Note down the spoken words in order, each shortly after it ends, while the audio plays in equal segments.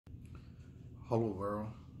Hello world,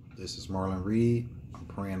 this is Marlon Reid. I'm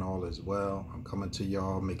praying all is well. I'm coming to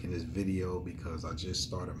y'all making this video because I just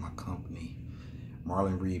started my company,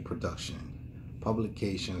 Marlon Reid Production,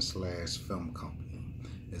 publication / film company.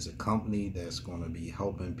 It's a company that's going to be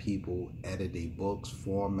helping people edit their books,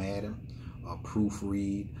 format them,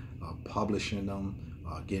 proofread, publishing them,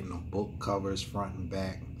 getting them book covers front and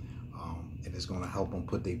back, and it's going to help them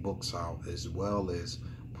put their books out as well as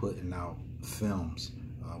putting out films.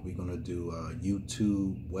 We're going to do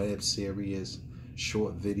YouTube web series,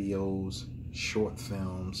 short videos, short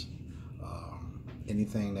films,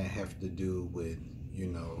 anything that have to do with, you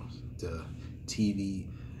know, the TV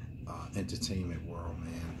entertainment world,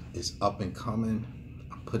 man. It's up and coming.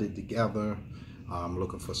 I put it together. I'm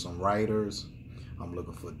looking for some writers. I'm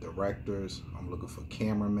looking for directors. I'm looking for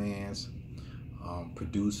cameramans,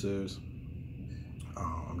 producers.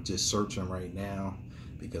 I'm just searching right now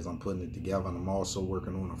because I'm putting it together, and I'm also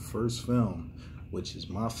working on a first film, which is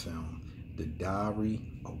my film, The Diary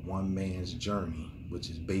of One Man's Journey,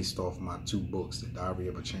 which is based off my two books, The Diary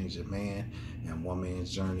of a Changed Man and One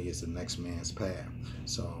Man's Journey is the Next Man's Path.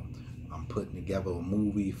 So I'm putting together a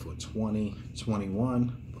movie for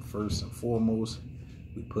 2021, but first and foremost,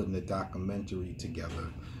 we're putting a documentary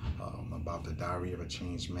together about the Diary of a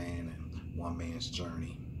Changed Man and One Man's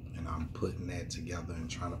Journey. And I'm putting that together and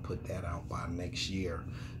trying to put that out by next year.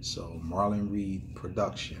 So Marlon Reid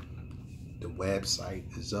Production, the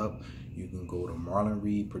website is up. You can go to Marlon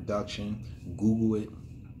Reid Production, Google it,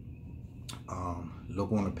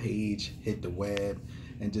 look on the page, hit the web,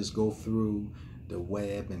 and just go through the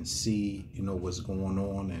web and see, you know, what's going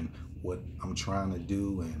on and what I'm trying to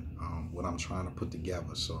do and what I'm trying to put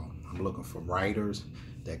together. So I'm looking for writers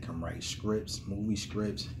that can write scripts, movie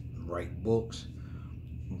scripts, write books,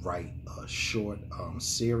 write a short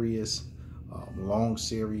series, long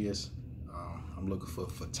series. I'm looking for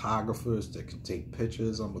photographers that can take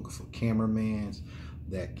pictures. I'm looking for cameramans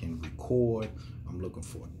that can record. I'm looking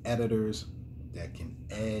for editors that can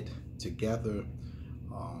add together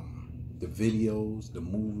the videos, the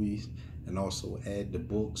movies, and also add the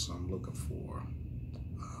books. I'm looking for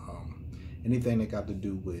anything that got to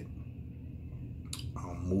do with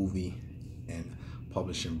movie and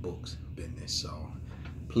publishing books business. So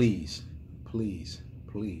please, please,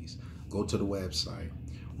 please go to the website,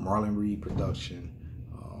 Marlon Reid Production,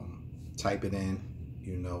 type it in,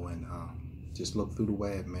 you know, and just look through the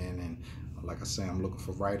web, man. And like I say, I'm looking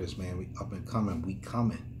for writers, man. We up and coming. We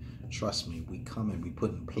coming. Trust me, we coming. We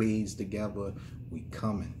putting plays together. We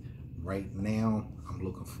coming. Right now, I'm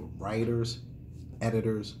looking for writers,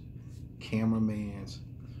 editors, cameramans,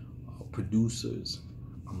 producers.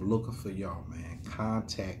 I'm looking for y'all, man.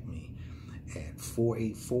 Contact me at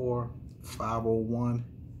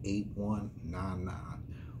 484-501-8199.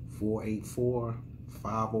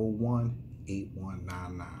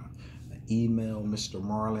 484-501-8199. Email Mr.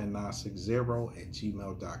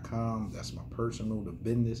 Marlon960@gmail.com. That's my personal. The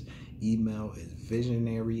business email is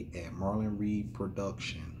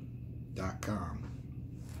visionary@marlonreidproduction.com.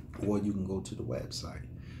 Or you can go to the website,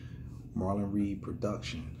 Marlon Reid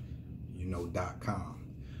Production, .com.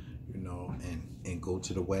 And go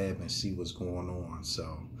to the web and see what's going on.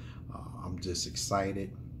 So I'm just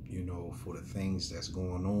excited, for the things that's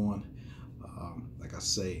going on. Like I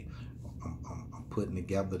say, I'm putting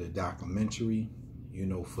together the documentary,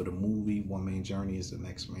 for the movie. One Man's Journey is the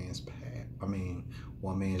Next Man's Path.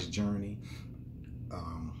 One Man's Journey.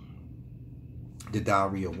 The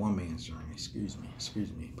Diary of One Man's Journey. Excuse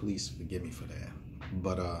me. Please forgive me for that.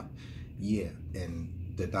 But yeah, and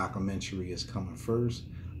the documentary is coming first.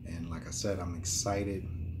 And like I said, I'm excited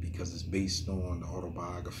because it's based on the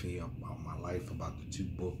autobiography about my life, about the two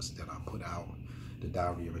books that I put out, The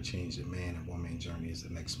Diary of a Changed Man and One Man's Journey is the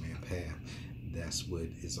Next Man's Path. That's what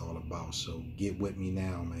it's all about. So get with me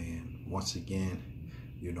now, man. Once again,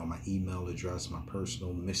 my email address, my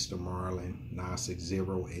personal, Mr.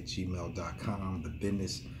 Marlon960@gmail.com. The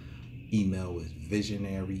business email is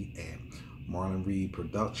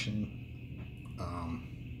visionary@marlonreidproduction.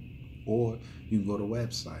 Or you can go to the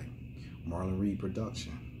website, Marlon Reid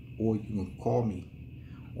Production, or you can call me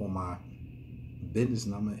on my business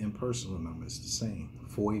number and personal number. It's the same,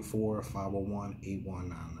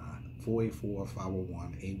 484-501-8199,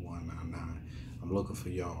 484-501-8199. I'm looking for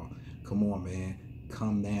y'all. Come on, man.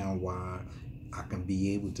 Come down while I can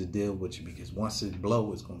be able to deal with you, because once it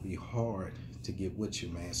blows, it's going to be hard to get with you,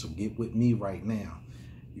 man. So get with me right now.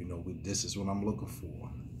 This is what I'm looking for.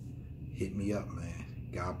 Hit me up, man.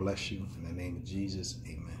 God bless you. In the name of Jesus,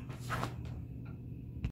 amen.